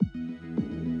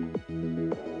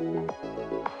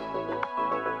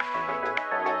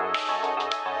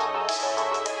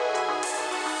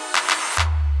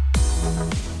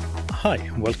Hi,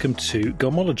 welcome to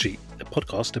Gomology, a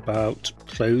podcast about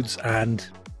clothes and,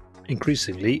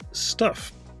 increasingly,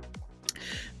 stuff.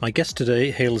 My guest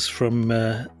today hails from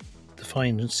the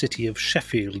fine city of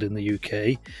Sheffield in the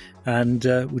UK, and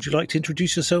would you like to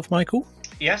introduce yourself, Michael?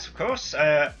 Yes, of course.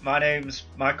 My name's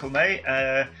Michael May,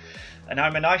 and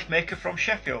I'm a knife maker from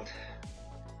Sheffield.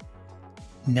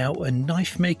 Now, a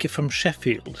knife maker from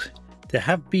Sheffield. There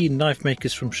have been knife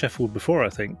makers from Sheffield before, I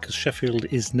think, because Sheffield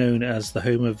is known as the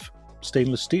home of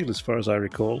stainless steel, as far as I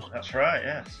recall. That's right,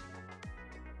 yes.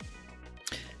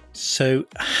 So,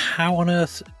 how on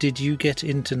earth did you get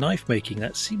into knife making?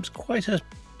 That seems quite an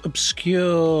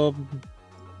obscure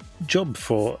job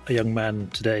for a young man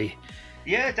today.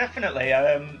 Yeah, definitely.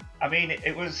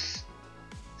 It was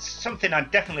something I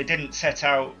definitely didn't set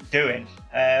out doing.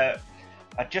 I'd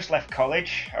just left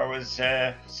college. I was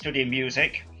studying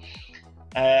music.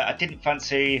 I didn't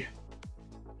fancy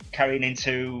carrying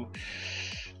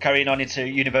on into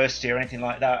university or anything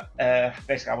like that.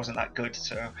 Basically, I wasn't that good,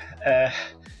 so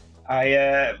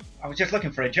I was just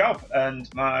looking for a job, and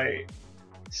my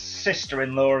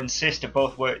sister-in-law and sister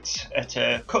both worked at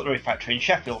a cutlery factory in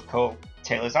Sheffield called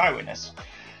Taylor's Eyewitness,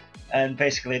 and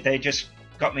basically they just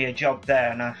got me a job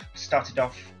there, and I started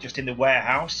off just in the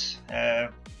warehouse,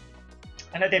 and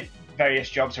I did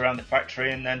various jobs around the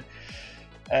factory, and then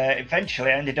eventually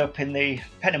I ended up in the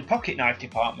pen and pocket knife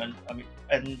department.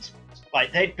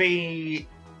 They'd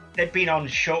been on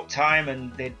short time,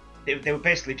 and they were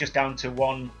basically just down to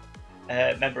one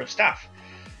member of staff.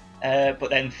 But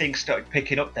then things started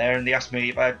picking up there, and they asked me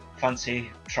if I'd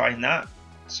fancy trying that.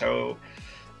 So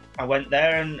I went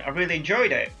there, and I really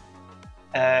enjoyed it.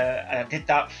 I did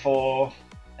that for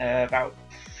about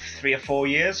 3 or 4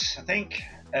 years, I think.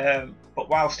 But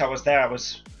whilst I was there, I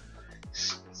was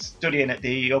studying at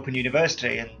the Open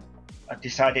University, and I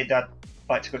decided I'd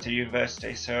like to go to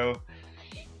university. So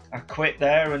I quit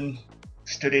there and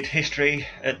studied history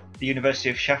at the University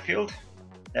of Sheffield.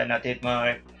 Then I did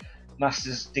my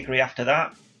master's degree after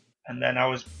that, and then I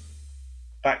was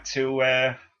back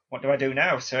to what do I do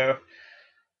now?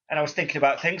 And I was thinking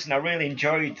about things, and I really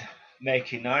enjoyed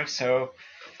making knives, so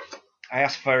I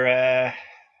asked for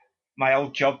my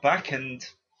old job back, and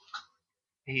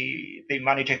the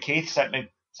manager Keith sent me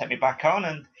back on,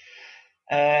 and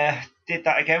did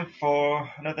that again for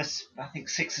another, I think,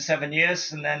 6 or 7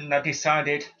 years, and then I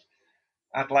decided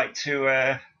I'd like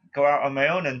to go out on my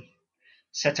own and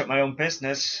set up my own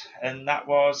business, and that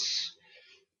was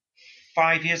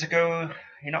 5 years ago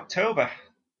in October,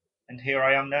 and here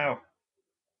I am now.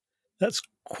 That's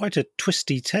quite a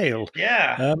twisty tale.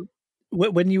 Yeah.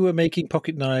 When you were making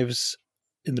pocket knives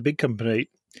in the big company,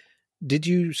 did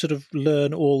you sort of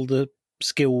learn all the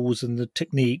skills and the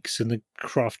techniques and the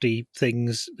crafty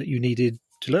things that you needed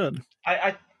to learn?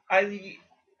 I'd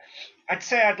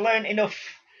say I'd learned enough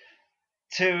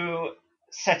to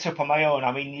set up on my own.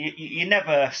 I mean, you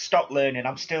never stop learning.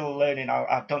 I'm still learning.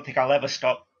 I don't think I'll ever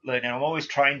stop learning. I'm always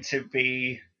trying to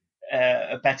be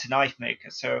a better knife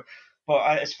maker. So,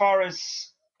 but as far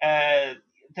as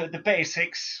the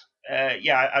basics,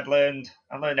 I learned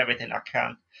everything I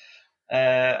can,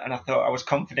 and I thought I was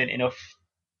confident enough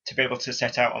to be able to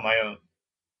set out on my own.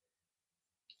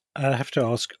 I have to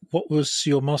ask, what was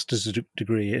your master's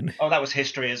degree in? Oh, that was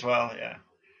history as well. Yeah.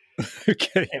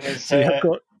 Okay. It was. So you have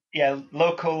got. Yeah,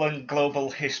 local and global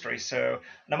history. So,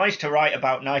 and I managed to write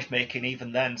about knife making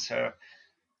even then. So,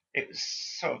 it was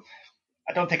sort of.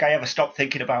 I don't think I ever stopped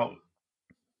thinking about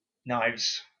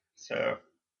knives. So.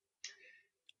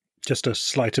 Just a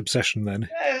slight obsession then.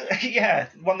 Yeah,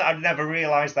 one that I'd never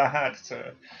realised I had.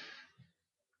 So.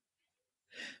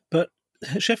 But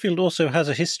Sheffield also has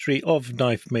a history of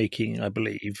knife making, I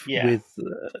believe, with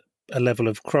a level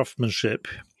of craftsmanship.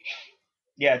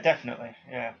 Yeah, definitely.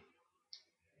 Yeah.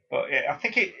 But I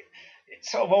think it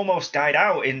sort of almost died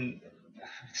out in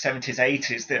 70s,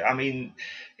 80s. I mean,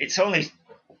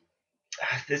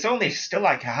 there's only still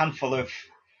like a handful of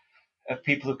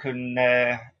people who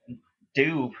can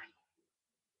do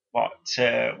what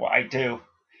I do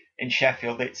in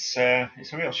Sheffield. It's a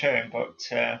real shame, but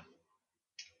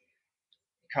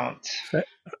can't.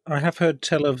 I have heard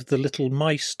tell of the Little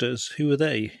Meisters. Who are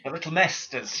they? The Little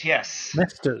Mesters, yes.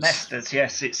 Mesters,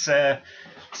 yes. It's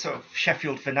sort of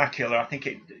Sheffield vernacular. I think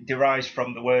it derives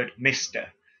from the word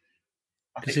mister.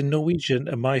 Because in Norwegian,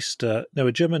 a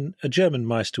German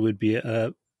Meister would be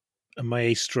a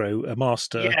maestro, a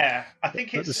master. Yeah, I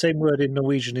think but the same word in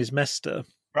Norwegian is mester.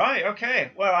 Right.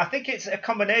 Okay. Well, I think it's a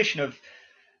combination of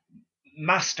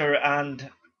master and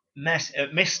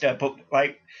mister, but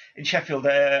like in Sheffield,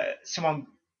 someone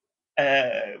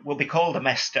will be called a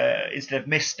mester instead of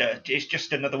mister. It's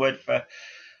just another word for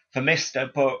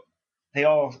mister, but they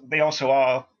also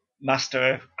are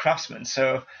master craftsmen.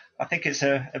 So I think it's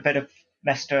a bit of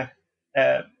master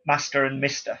and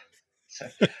mister. So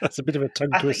That's a bit of a tongue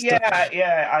I think twister.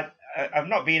 I've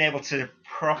not been able to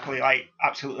properly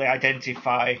absolutely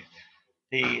identify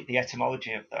the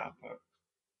etymology of that,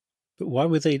 But why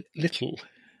were they little?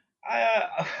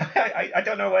 I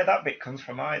don't know where that bit comes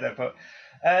from either, but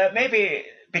maybe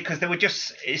because they were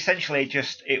just essentially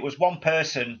it was one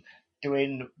person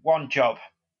doing one job.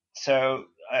 So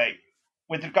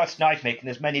with regards to knife making,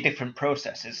 there's many different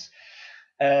processes,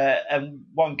 and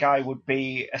one guy would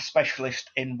be a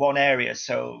specialist in one area.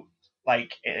 So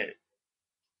like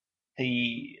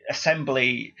the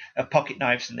assembly of pocket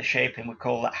knives and the shaping, we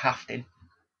call that hafting.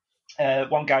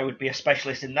 One guy would be a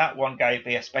specialist in that. One guy would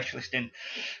be a specialist in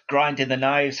grinding the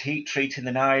knives, heat treating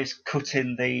the knives,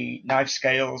 cutting the knife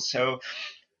scales. So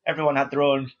everyone had their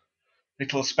own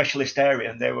little specialist area,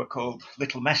 and they were called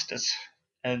little mesters.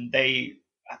 And they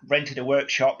rented a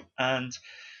workshop and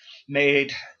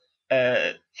made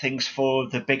things for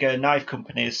the bigger knife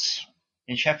companies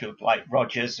in Sheffield, like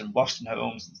Rogers and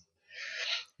Wolstenholmes and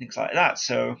things like that.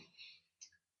 So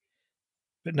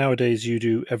But nowadays you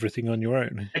do everything on your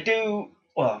own. I do,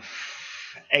 well,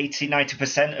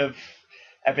 80-90% of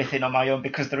everything on my own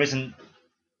because there isn't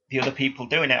the other people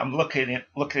doing it. I'm luckily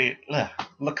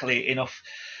enough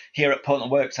here at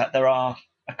Portland Works that there are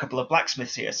a couple of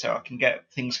blacksmiths here, so I can get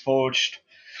things forged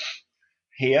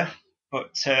here.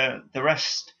 But the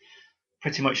rest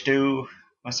pretty much do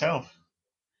myself.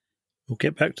 We'll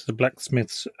get back to the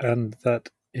blacksmiths and that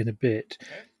in a bit.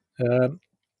 Okay.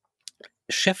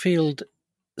 Sheffield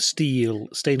steel,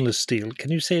 stainless steel. Can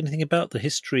you say anything about the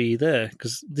history there?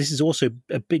 Because this is also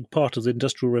a big part of the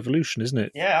Industrial Revolution, isn't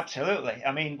it? Yeah, absolutely.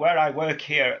 I mean, where I work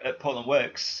here at Portland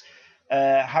Works,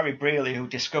 Harry Brearley, who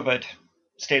discovered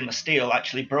stainless steel,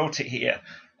 actually brought it here,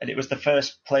 and it was the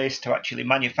first place to actually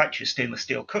manufacture stainless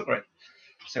steel cutlery.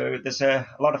 So there's a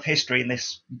lot of history in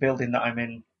this building that I'm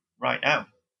in right now.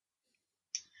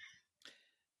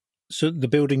 So the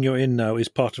building you're in now is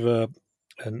part of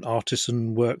an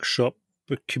artisan workshop,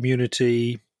 a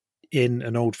community in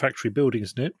an old factory building,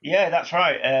 isn't it? Yeah, that's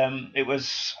right. It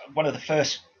was one of the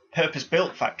first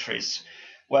purpose-built factories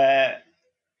where,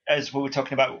 as we were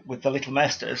talking about with the Little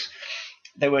Mesters,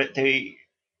 they would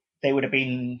have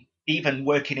been even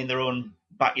working in their own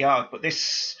backyard. But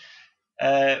this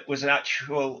was an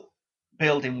actual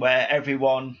building where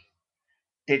everyone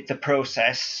did the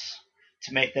process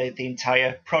to make the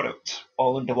entire product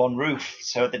all under one roof.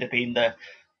 So there'd have been the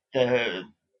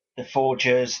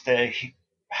forgers, the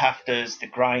hafters, the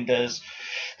grinders,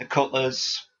 the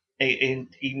cutlers,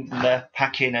 even the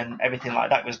packing and everything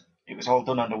like that it was all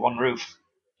done under one roof.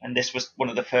 And this was one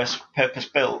of the first purpose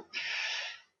built.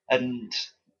 And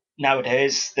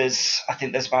nowadays I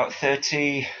think there's about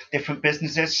 30 different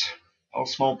businesses, all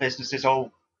small businesses,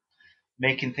 all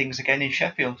making things again in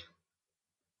Sheffield.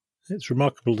 It's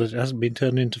remarkable that it hasn't been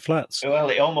turned into flats. Well,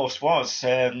 it almost was.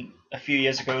 A few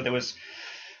years ago, there was,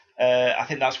 I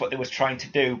think that's what they was trying to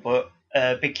do, but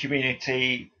a big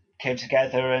community came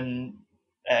together and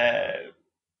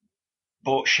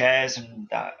bought shares and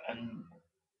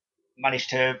managed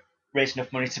to raise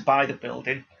enough money to buy the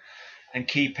building and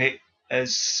keep it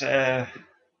as a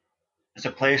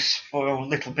place for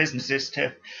little businesses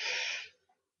to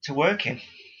work in.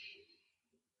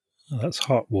 Oh, that's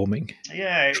heartwarming.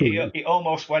 Yeah, it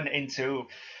almost went into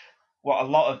what a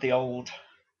lot of the old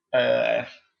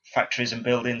factories and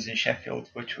buildings in Sheffield,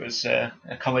 which was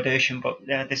accommodation. But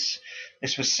yeah, this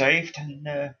was saved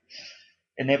and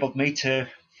enabled me to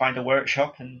find a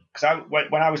workshop. And because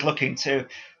when I was looking to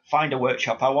find a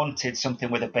workshop, I wanted something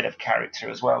with a bit of character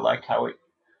as well, like how it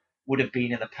would have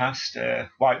been in the past,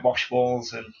 whitewashed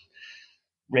walls and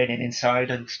raining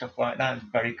inside and stuff like that,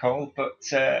 and very cold.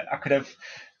 But I could have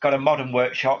got a modern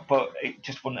workshop, but it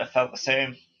just wouldn't have felt the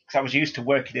same because I was used to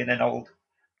working in an old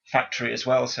factory as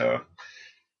well. So I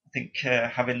think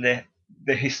having the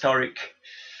historic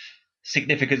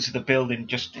significance of the building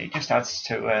just adds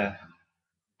to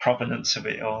provenance of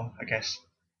it all, I guess.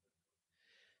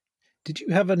 Did you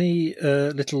have any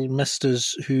little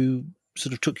mesters who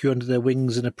sort of took you under their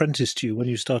wings and apprenticed you when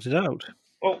you started out?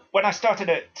 Well, when I started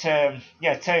at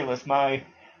Taylor's, my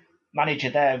manager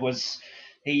there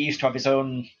he used to have his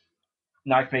own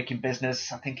knife making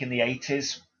business, I think in the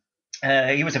 80s.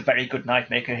 He was a very good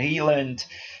knife maker. He learned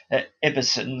at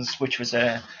Ibbison's, which was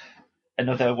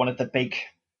another one of the big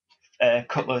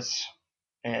cutlers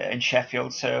in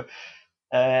Sheffield. So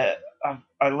I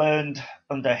learned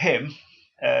under him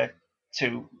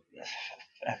to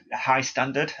a high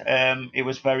standard. He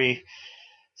was very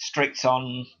strict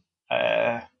on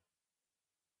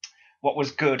what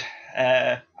was good.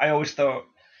 I always thought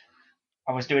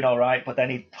I was doing all right, but then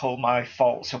he'd pull my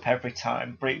faults up every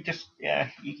time. But it just, yeah,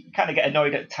 you kind of get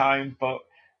annoyed at the time. But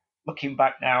looking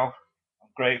back now, I'm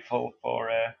grateful for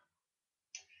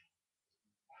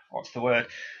what's the word?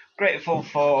 Grateful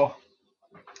for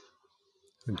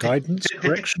guidance,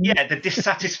 correction. the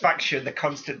dissatisfaction, the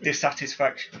constant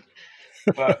dissatisfaction.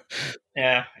 But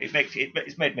yeah,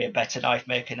 it's made me a better knife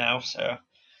maker now. So,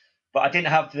 but I didn't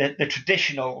have the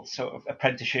traditional sort of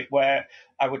apprenticeship where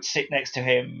I would sit next to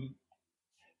him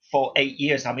for 8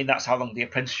 years. I mean, that's how long the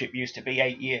apprenticeship used to be,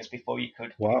 8 years before you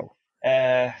could. Wow.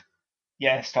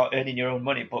 Start earning your own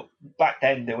money. But back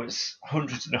then there was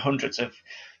hundreds and hundreds of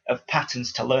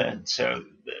patterns to learn. So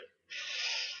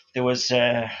there was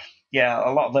a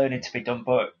lot of learning to be done,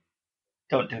 but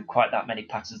don't do quite that many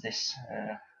patterns this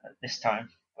time.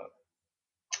 But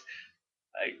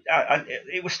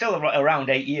it was still around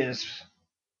 8 years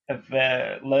of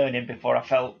learning before I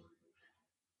felt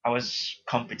I was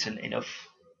competent enough.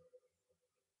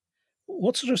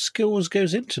 What sort of skills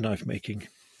goes into knife making?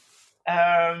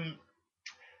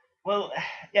 Well,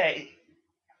 yeah,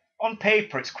 on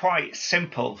paper it's quite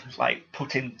simple, like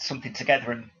putting something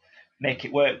together and make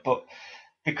it work. But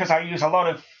because I use a lot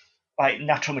of like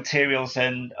natural materials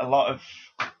and a lot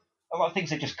of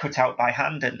things are just cut out by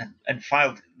hand and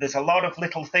filed, there's a lot of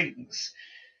little things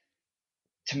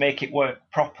to make it work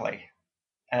properly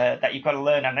that you've got to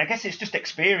learn. And I guess it's just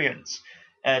experience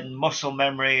and muscle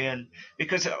memory, and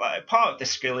because part of the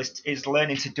skill is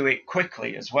learning to do it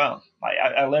quickly as well. Like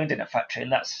I learned in a factory,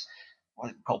 and that's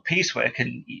what's called piecework,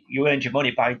 and you earn your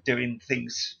money by doing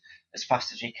things as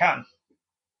fast as you can.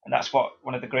 And that's what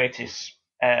one of the greatest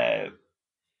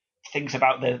things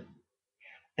about the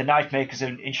knife makers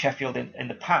in Sheffield in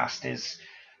the past is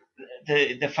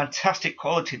the fantastic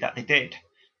quality that they did,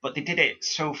 but they did it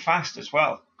so fast as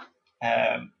well.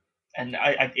 And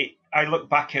I look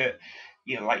back at,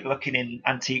 like looking in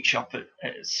antique shop at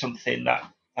something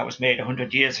that was made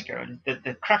 100 years ago, and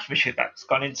the craftsmanship that's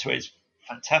gone into it is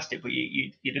fantastic. But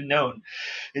you'd have known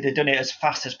they'd have done it as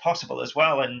fast as possible as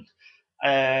well.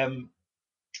 And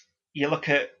you look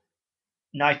at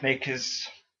knife makers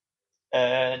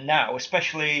now,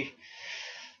 especially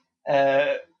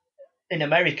in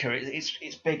America,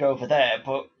 it's big over there,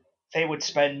 but they would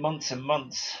spend months and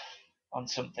months on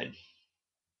something,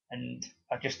 and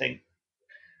I just think,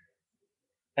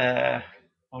 I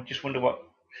just wonder what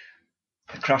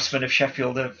the craftsmen of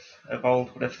Sheffield of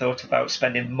old would have thought about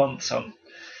spending months on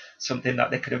something that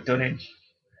they could have done in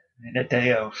a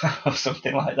day or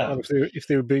something like that. Well, if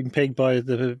they were being paid by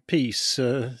the piece,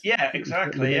 yeah,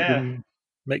 exactly, yeah.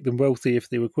 Make them wealthy if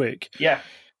they were quick. Yeah.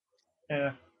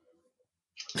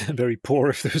 Very poor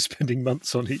if they were spending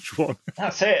months on each one.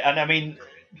 That's it. And I mean,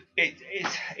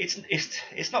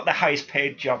 it's not the highest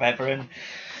paid job ever, and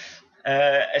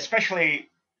especially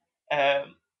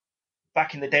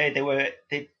back in the day,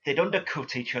 they'd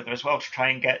undercut each other as well to try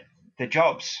and get the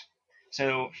jobs.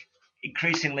 So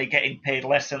increasingly getting paid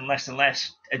less and less and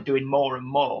less, and doing more and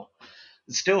more,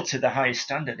 and still to the highest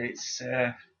standard. It's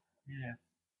I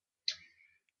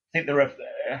think there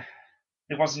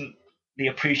wasn't the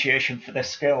appreciation for their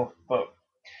skill, but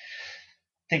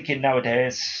thinking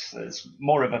nowadays there's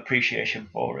more of appreciation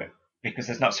for it because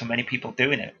there's not so many people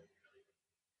doing it.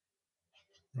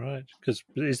 Right, because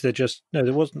is there just no?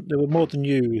 There wasn't. There were more than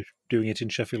you doing it in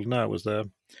Sheffield now, was there?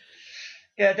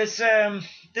 Yeah, there's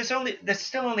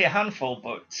still only a handful,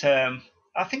 but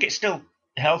I think it's still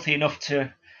healthy enough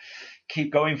to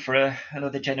keep going for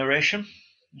another generation,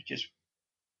 which is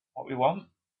what we want.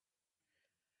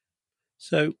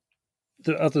 So,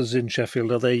 the others in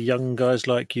Sheffield, are they young guys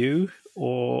like you,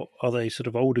 or are they sort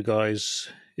of older guys?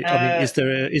 I mean, is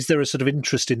there a sort of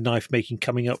interest in knife making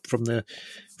coming up from the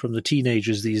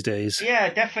teenagers these days?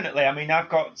 Yeah, definitely. I mean, I've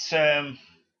got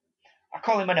I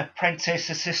call him an apprentice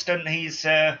assistant. He's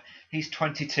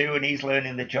 22 and he's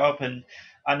learning the job. And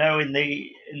I know in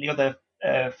the other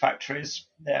factories,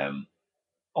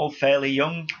 all fairly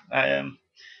young. I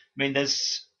mean,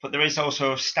 there is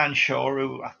also Stan Shaw,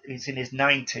 who is in his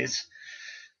 90s.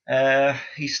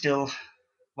 He's still,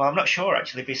 well, I'm not sure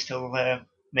actually if he's still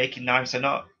making knives or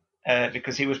not,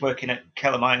 because he was working at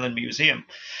Kelham Island Museum,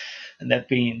 and they've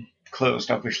been closed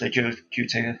obviously due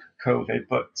to COVID.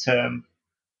 But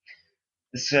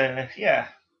there's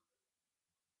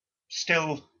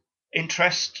still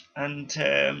interest, and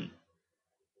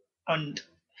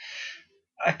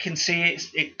I can see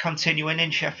it continuing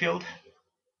in Sheffield.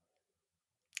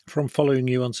 From following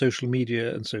you on social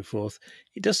media and so forth,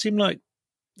 it does seem like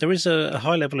there is a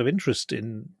high level of interest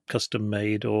in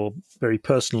custom-made or very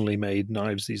personally made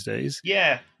knives these days.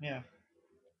 Yeah.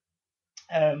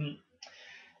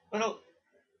 Well,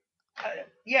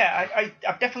 yeah,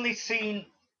 I've definitely seen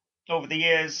over the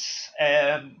years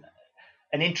an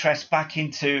interest back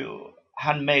into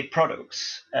handmade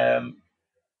products. I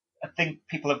think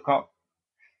people have got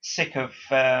sick of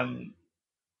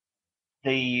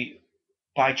the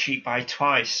buy cheap, buy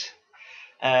twice,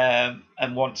 and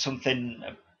want something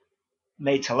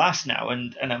made to last now.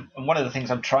 And one of the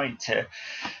things I'm trying to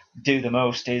do the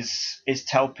most is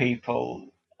tell people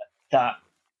that,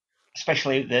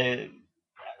 especially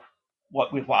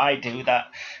with what I do,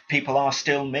 that people are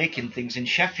still making things in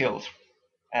Sheffield.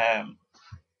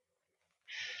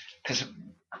 Because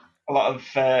I've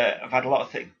had a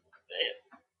lot of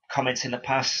comments in the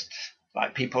past,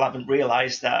 like people haven't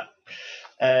realised that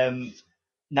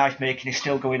knife making is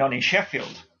still going on in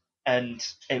Sheffield, and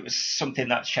it was something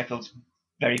that Sheffield's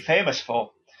very famous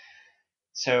for.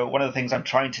 So one of the things I'm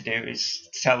trying to do is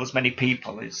tell as many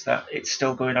people is that it's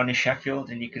still going on in Sheffield,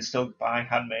 and you can still buy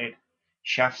handmade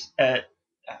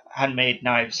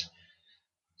knives,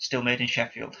 still made in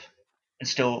Sheffield, and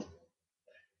still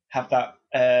have that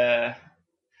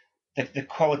the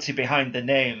quality behind the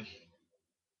name.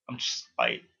 I'm just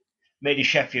like, made in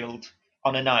Sheffield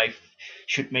on a knife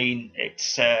should mean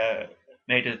it's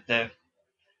made of the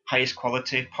highest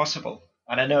quality possible.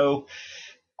 And I know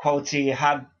quality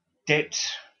had dipped,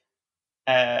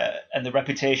 and the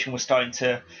reputation was starting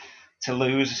to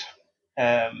lose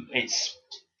its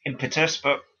impetus,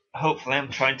 but hopefully I'm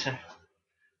trying to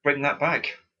bring that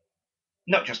back.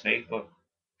 Not just me, but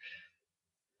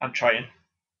I'm trying.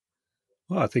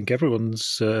 Well, I think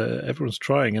everyone's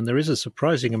trying, and there is a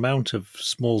surprising amount of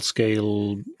small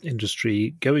scale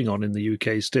industry going on in the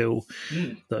UK still.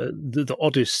 The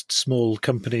oddest small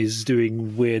companies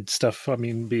doing weird stuff. I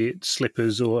mean, be it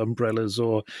slippers or umbrellas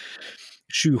or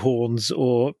shoehorns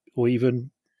or even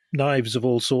knives of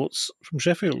all sorts from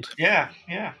Sheffield. Yeah.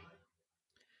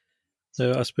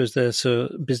 So I suppose there's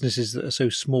businesses that are so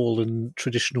small and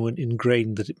traditional and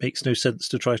ingrained that it makes no sense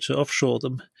to try to offshore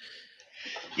them.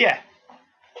 Yeah.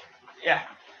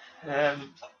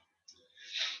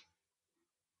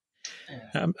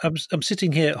 I'm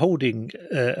sitting here holding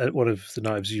one of the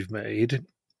knives you've made.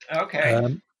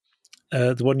 Okay.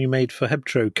 The one you made for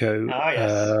Hebtro Co.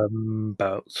 Yes.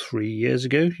 About 3 years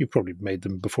ago. You probably made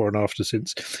them before and after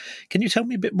since. Can you tell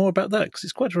me a bit more about that? Because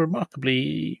it's quite a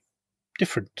remarkably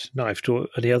different knife to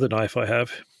any other knife I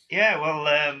have. Yeah. Well,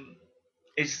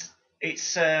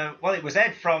 it was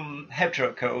Ed from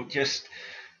Hebtro Co. just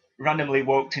randomly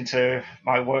walked into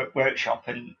my workshop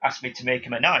and asked me to make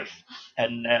him a knife,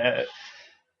 and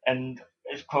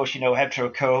of course, you know,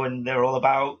 Hebtro Co. and they're all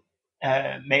about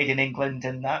made in England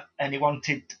and that, and he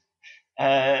wanted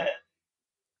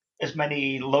as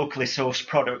many locally sourced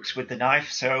products with the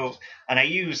knife. So, and I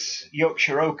use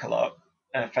Yorkshire oak a lot.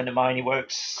 A friend of mine, he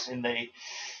works in the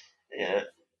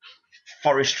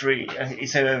forestry.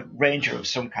 He's a ranger of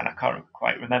some kind. I can't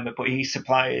quite remember, but he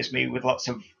supplies me with lots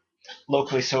of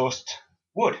locally sourced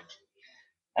wood.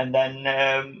 And then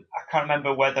I can't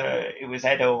remember whether it was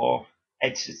Ed or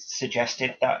Ed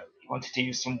suggested that he wanted to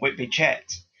use some Whitby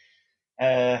Jet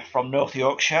from North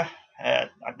Yorkshire.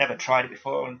 I'd never tried it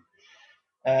before, and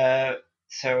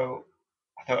so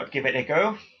I thought I'd give it a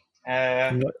go.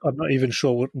 I'm not even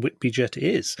sure what Whitby Jet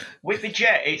is. Whitby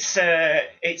Jet, it's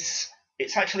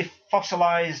actually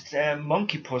fossilized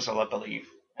monkey puzzle, I believe.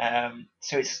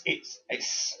 So it's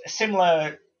a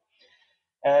similar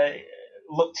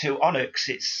look to onyx.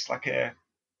 It's like a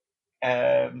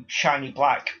shiny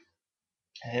black,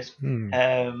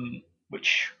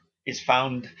 which is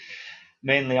found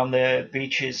mainly on the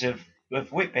beaches of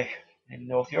Whitby in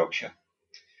North Yorkshire.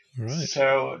 Right.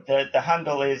 So the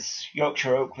handle is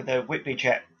Yorkshire oak with a Whitby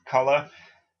Jet collar,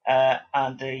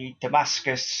 and the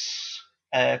Damascus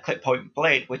clip point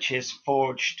blade, which is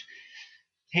forged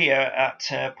here at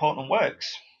Portland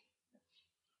Works.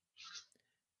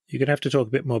 You're going to have to talk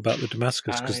a bit more about the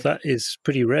Damascus, because that is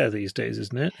pretty rare these days,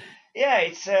 isn't it? Yeah,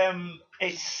 it's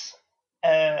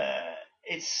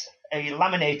a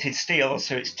laminated steel,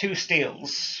 so it's two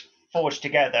steels forged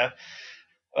together,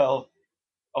 well,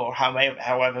 or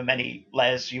however many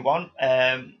layers you want,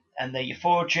 and then you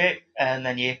forge it, and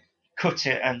then you cut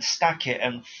it and stack it,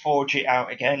 and forge it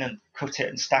out again, and cut it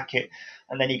and stack it,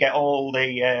 and then you get all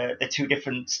the two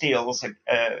different steels.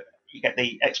 You get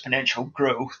the exponential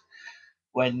growth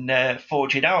when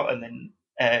forging out, and then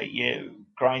you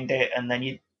grind it, and then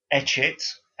you etch it,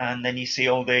 and then you see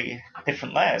all the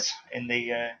different layers in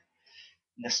the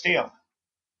steel.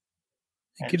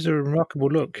 It gives a remarkable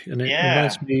look, and it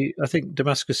reminds me, I think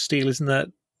Damascus steel, isn't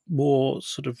that more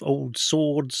sort of old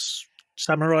swords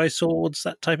samurai swords,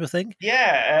 that type of thing?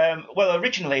 Yeah, well,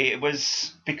 originally it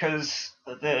was because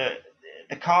the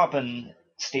carbon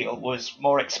steel was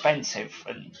more expensive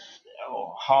and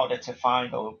or harder to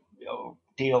find or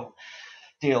deal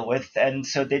with, and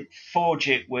so they'd forge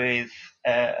it with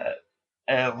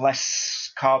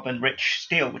less carbon rich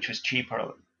steel, which was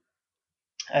cheaper.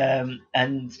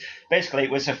 And basically,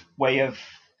 it was a way of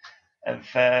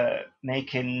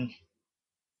making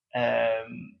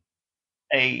um,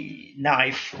 a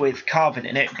knife with carbon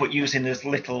in it, but using as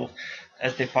little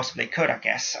as they possibly could, I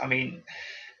guess. I mean,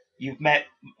 you've met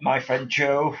my friend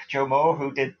Joe Moore,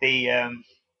 who does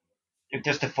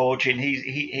the forging.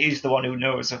 He's the one who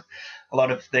knows a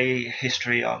lot of the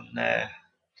history on the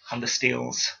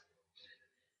steels.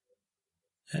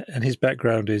 And his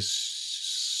background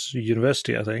is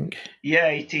university, I think.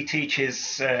 Yeah, he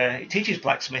teaches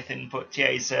blacksmithing, but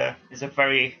yeah, he's a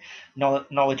very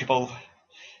knowledgeable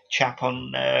chap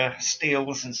on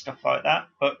steels and stuff like that.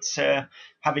 But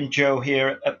having Joe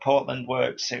here at Portland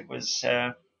Works, it's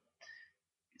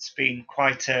been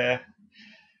quite a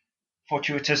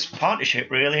fortuitous partnership,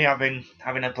 really. Having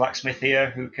a blacksmith here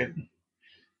who can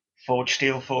forge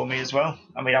steel for me as well.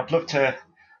 I mean, I'd love to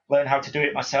learn how to do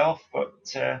it myself, but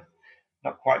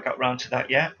not quite got round to that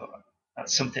yet. But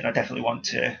that's something I definitely want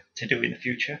to do in the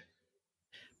future.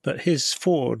 But his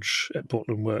forge at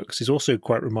Portland Works is also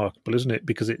quite remarkable, isn't it?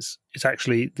 Because it's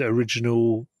actually the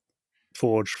original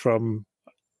forge from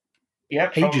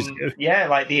ages ago. Yeah,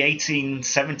 like the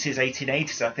 1870s,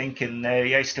 1880s, I think, and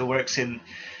yeah, he still works in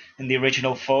the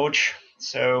original forge.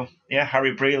 So yeah,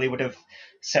 Harry Brealey would have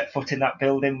set foot in that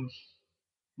building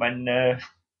when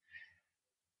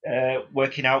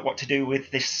working out what to do with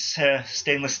this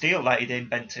stainless steel that he'd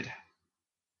invented.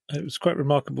 It was quite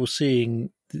remarkable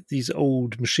seeing these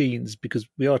old machines, because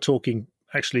we are talking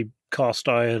actually cast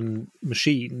iron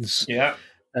machines, Yeah,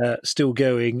 still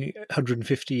going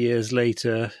 150 years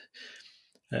later,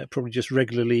 probably just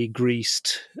regularly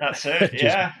greased. that's it. Just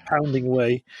Yeah, pounding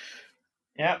away.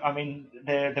 yeah. I mean,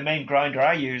 the main grinder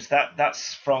I use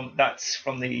that's from the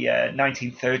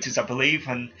 1930s, I believe,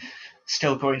 and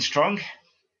still going strong.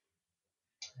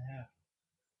 Yeah,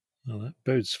 Well, that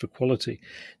bodes for quality.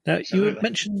 Now,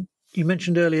 absolutely. you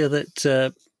mentioned earlier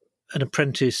that an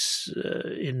apprentice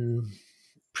in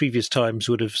previous times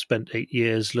would have spent 8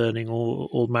 years learning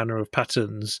all manner of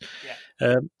patterns.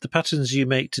 Yeah. The patterns you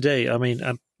make today, I mean,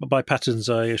 by patterns,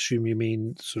 I assume you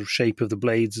mean sort of shape of the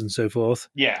blades and so forth.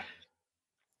 Yeah.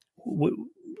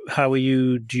 How are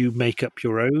you? Do you make up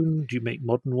your own? Do you make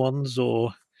modern ones,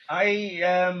 or?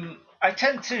 I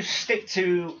tend to stick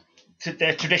to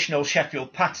the traditional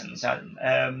Sheffield patterns,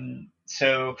 and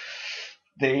so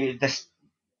the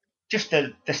just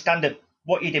the standard,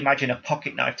 what you'd imagine a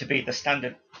pocket knife to be, the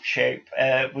standard shape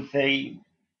with the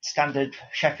standard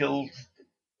Sheffield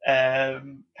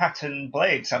pattern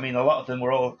blades. I mean, a lot of them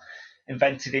were all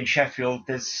invented in Sheffield.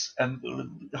 There's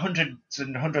hundreds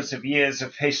and hundreds of years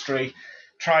of history,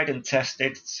 tried and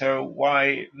tested. So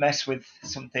why mess with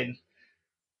something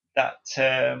that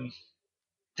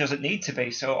doesn't need to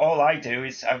be? So all I do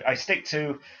is I stick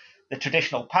to the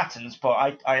traditional patterns,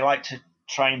 but I like to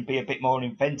try and be a bit more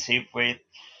inventive with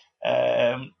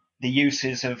the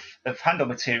uses of handle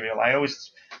material. I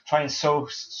always try and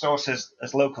source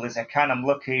as local as I can. I'm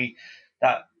lucky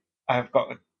that I've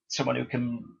got someone who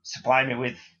can supply me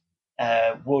with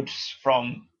woods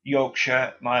from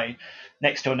Yorkshire. My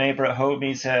next door neighbour at home,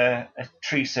 he's a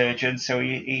tree surgeon, so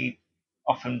he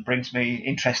often brings me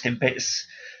interesting bits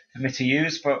for me to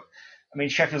use. But I mean,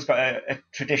 Sheffield's got a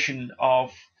tradition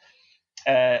of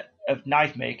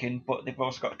knife making, but they've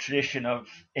also got a tradition of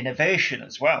innovation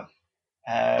as well.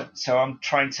 So I'm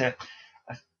trying to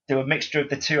do a mixture of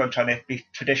the two. I'm trying to be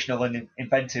traditional and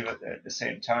inventive at the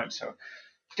same time. So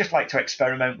just like to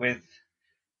experiment with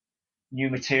new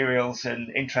materials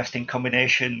and interesting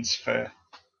combinations for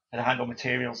the handle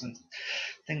materials and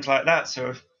things like that. So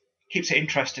it keeps it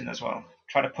interesting as well.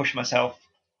 Try to push myself.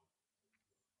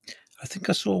 I think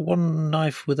I saw one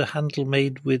knife with a handle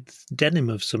made with denim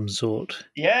of some sort.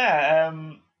 Yeah,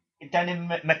 denim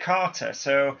micarta.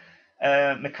 So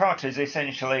micarta is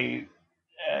essentially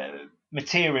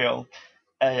material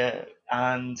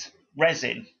and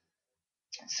resin.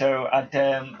 So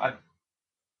I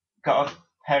got a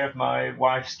pair of my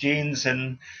wife's jeans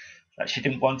and that she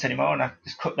didn't want anymore, and I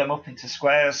just cut them up into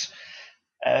squares,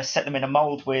 set them in a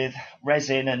mold with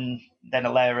resin and then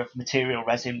a layer of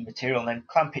resin material, and then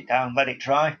clamp it down, let it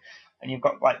dry, and you've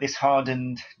got like this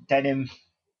hardened denim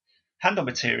handle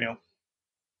material.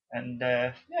 And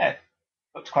yeah,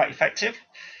 looked quite effective.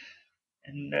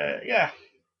 And yeah,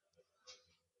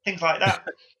 things like that.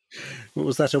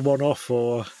 Was that a one-off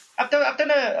or?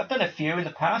 I've done a few in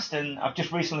the past, and I've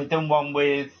just recently done one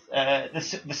with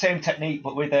the same technique,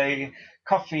 but with a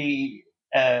coffee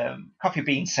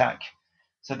bean sack.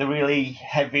 So the really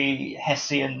heavy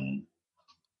Hessian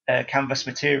canvas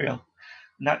material,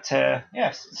 and that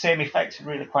same effect,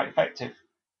 really quite effective.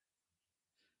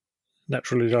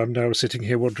 Naturally, I'm now sitting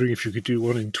here wondering if you could do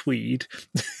one in tweed.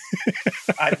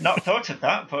 I'd not thought of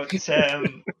that, but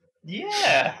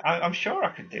I'm sure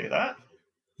I could do that.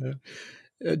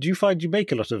 Do you find you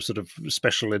make a lot of sort of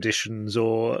special editions,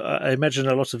 or I imagine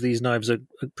a lot of these knives are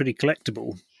pretty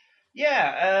collectible?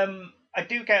 Yeah, I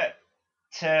do get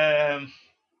the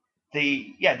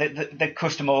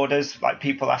custom orders, like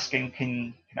people asking,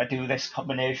 can I do this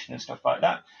combination and stuff like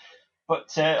that.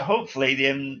 But hopefully,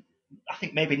 I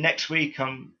think maybe next week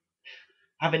I'm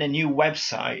having a new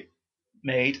website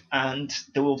made, and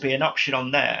there will be an option on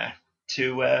there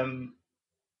to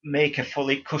make a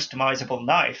fully customizable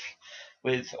knife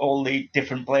with all the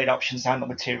different blade options and the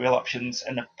material options.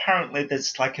 And apparently,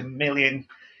 there's like a million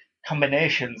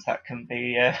combinations that can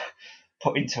be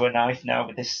put into a knife now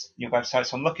with this new website.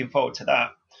 So I'm looking forward to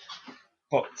that.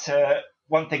 But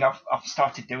one thing I've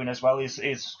started doing as well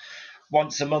is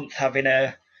once a month having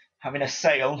a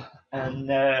sale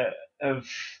and of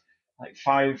like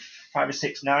five or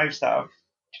six knives that I've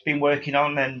been working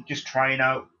on and just trying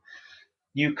out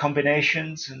new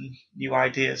combinations and new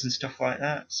ideas and stuff like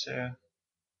that. So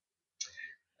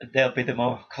they'll be the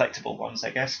more collectible ones, I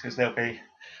guess, because they'll be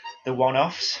the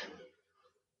one-offs.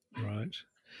 Right.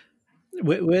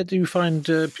 Where do you find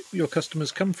your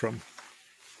customers come from?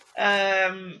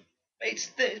 It's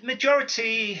the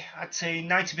majority, I'd say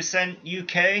 90%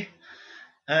 UK.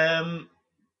 A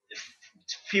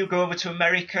few go over to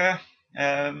America,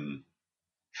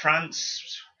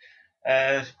 France,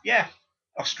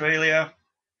 Australia,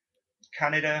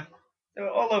 Canada,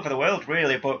 all over the world,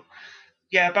 really. But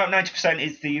yeah, about 90%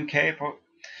 is the UK. But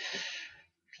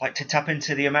I'd like to tap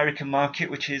into the American market,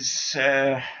 which is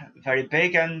very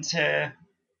big, and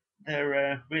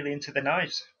they're really into the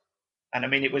knives. And I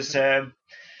mean, it was the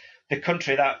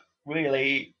country that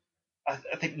really, I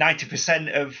think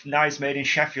 90% of knives made in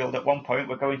Sheffield at one point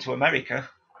were going to America.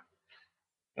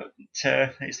 But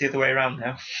it's the other way around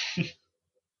now.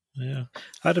 Yeah,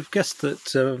 I'd have guessed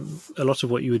that a lot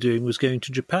of what you were doing was going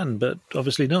to Japan, but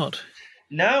obviously not.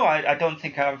 No, I don't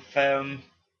think I've.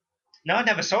 No, I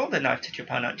never sold a knife to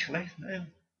Japan, actually. No.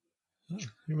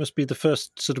 You must be the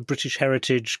first sort of British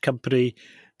heritage company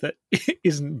that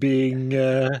isn't being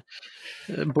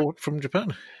bought from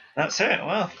Japan. That's it.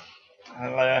 Well,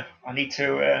 I need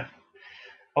to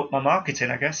up my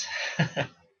marketing, I guess.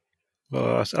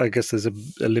 Well, I guess there's a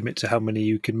limit to how many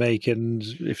you can make, and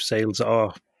if sales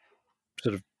are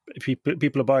sort of, if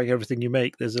people are buying everything you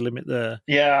make, there's a limit there.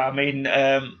 Yeah, I mean,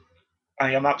 I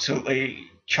am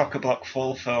absolutely chock-a-block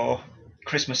full for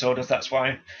Christmas orders. That's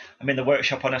why I'm in the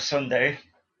workshop on a Sunday.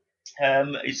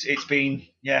 It's been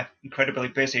incredibly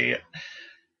busy.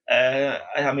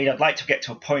 I mean, I'd like to get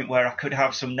to a point where I could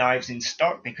have some knives in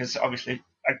stock, because obviously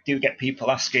I do get people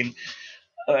asking,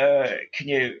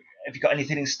 have you got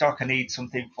anything in stock? I need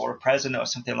something for a present or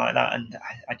something like that. And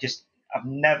I've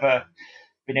never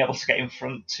been able to get in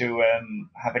front to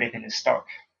have anything in stock,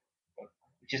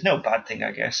 which is no bad thing,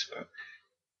 I guess, but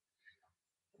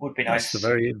would be nice. That's the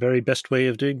very, very best way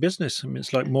of doing business. I mean,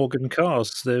 it's like Morgan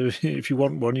cars. If you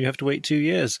want one, you have to wait 2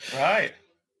 years. Right.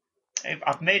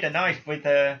 I've made a knife with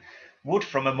wood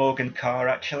from a Morgan car,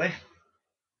 actually.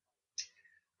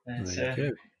 It's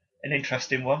an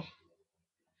interesting one.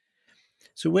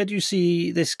 So where do you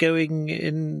see this going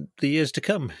in the years to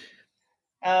come?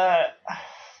 I'm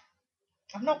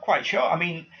not quite sure. I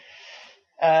mean,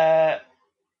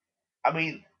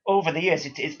 over the years,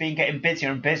 it's been getting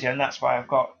busier and busier, and that's why I've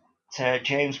got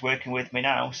James working with me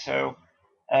now. So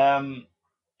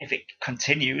if it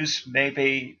continues,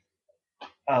 maybe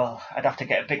I'd have to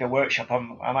get a bigger workshop.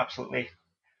 I'm absolutely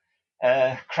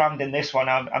crammed in this one.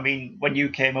 I mean, when you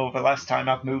came over last time,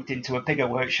 I've moved into a bigger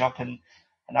workshop, and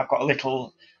I've got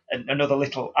another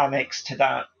little annex to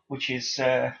that, which is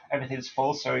everything's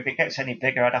full. So if it gets any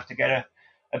bigger, I'd have to get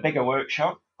a bigger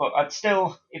workshop. But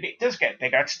if it does get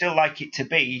bigger, I'd still like it to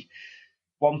be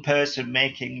one person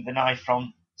making the knife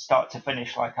from start to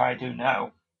finish, like I do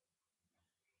now.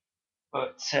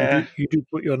 But you do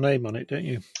put your name on it, don't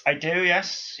you? I do,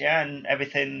 yes, yeah, and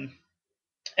everything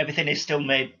is still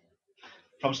made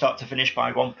from start to finish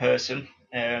by one person.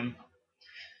 And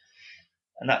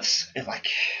that's like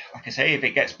I say, if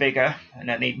it gets bigger and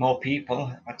I need more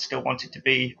people, I'd still want it to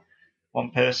be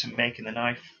one person making the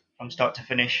knife from start to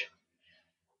finish.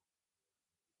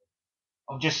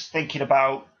 I'm just thinking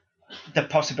about the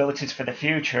possibilities for the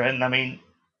future, and I mean,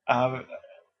 I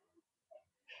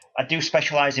do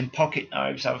specialise in pocket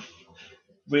knives. I've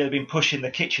really been pushing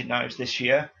the kitchen knives this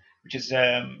year, which has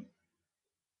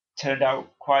turned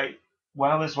out quite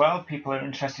well as well. People are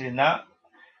interested in that,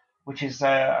 which is,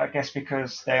 I guess,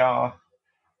 because they are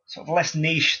sort of less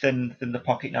niche than the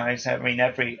pocket knives. I mean,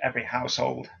 every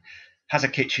household has a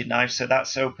kitchen knife, so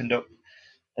that's opened up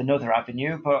another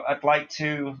avenue. But I'd like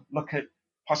to look at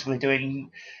possibly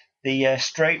doing the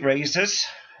straight razors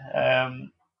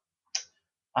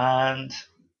and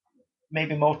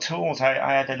maybe more tools. I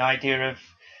had an idea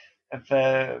of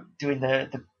doing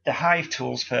the hive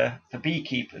tools for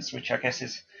beekeepers, which I guess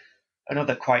is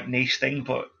another quite niche thing,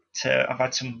 but I've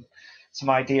had some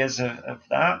ideas of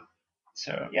that.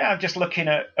 So yeah, I'm just looking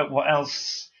at what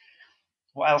else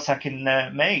I can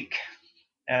make.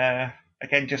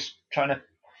 Again, just trying to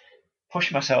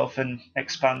push myself and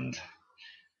expand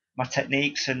my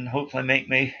techniques and hopefully make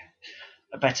me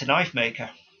a better knife maker.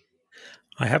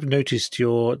 I have noticed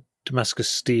your Damascus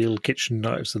steel kitchen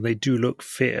knives, and they do look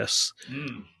fierce.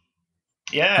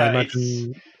 Yeah,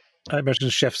 I imagine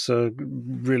chefs are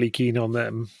really keen on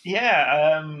them.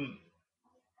 Yeah,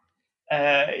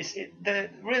 they're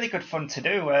really good fun to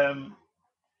do. And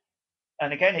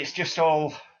again, it's just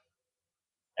all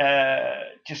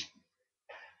just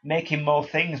making more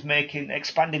things,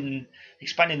 expanding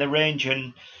the range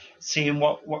and seeing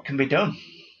what can be done.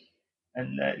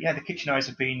 And yeah, the kitchen knives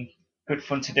have been good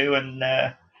fun to do, and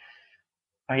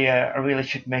I really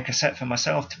should make a set for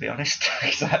myself, to be honest,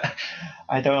 because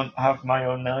I don't have my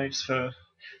own knives for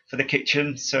the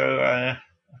kitchen. So I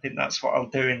think that's what I'll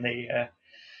do in the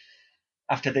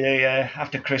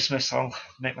after Christmas. I'll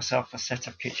make myself a set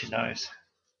of kitchen knives.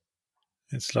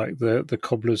 It's like the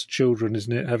cobbler's children,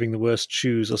 isn't it? Having the worst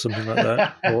shoes or something like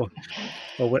that.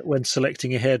 or when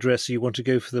selecting a hairdresser, you want to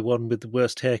go for the one with the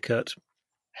worst haircut.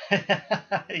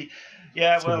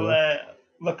 Yeah, well,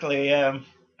 luckily, a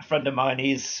friend of mine,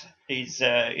 he's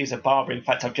a barber. In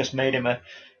fact, I've just made him a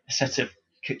set of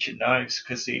kitchen knives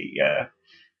because he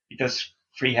does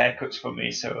free haircuts for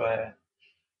me. So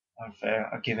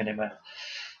I've given him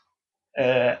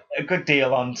a good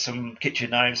deal on some kitchen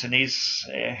knives, and he's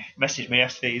messaged me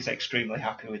yesterday. He's extremely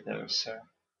happy with those, so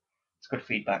it's good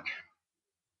feedback.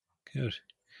 Good.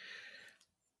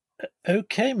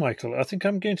 Okay, Michael, I think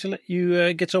I'm going to let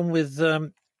you get on with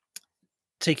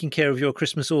taking care of your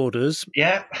Christmas orders.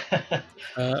 Yeah.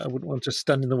 I wouldn't want to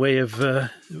stand in the way of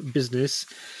business.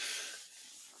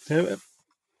 So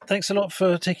thanks a lot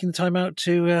for taking the time out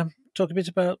to talk a bit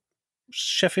about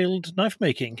Sheffield knife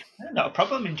making. Not a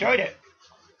problem. Enjoyed it.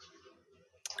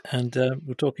 And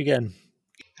we'll talk again.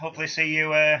 Hopefully see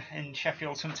you in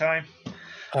Sheffield sometime.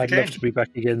 I'd love to be back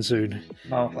again soon.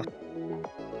 Marvellous.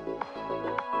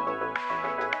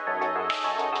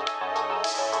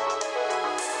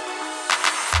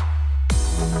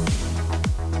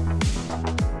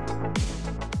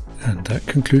 And that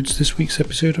concludes this week's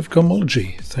episode of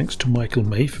Gomology. Thanks to Michael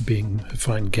May for being a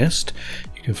fine guest.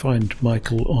 You can find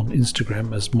Michael on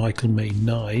Instagram as Michael May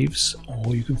Knives,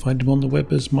 or you can find him on the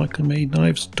web as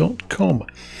michaelmayknives.com.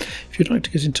 If you'd like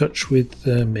to get in touch with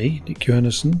me, Nick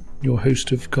Johannesson, your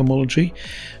host of Gomology,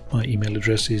 my email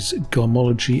address is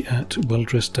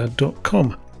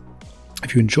gomology@welldresseddad.com.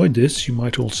 If you enjoyed this, you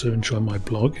might also enjoy my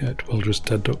blog at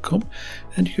welldresseddad.com,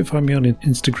 and you can find me on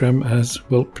Instagram as,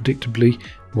 well, predictably,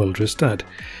 welldresseddad.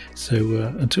 So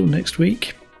until next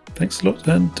week, thanks a lot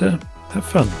and have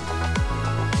fun.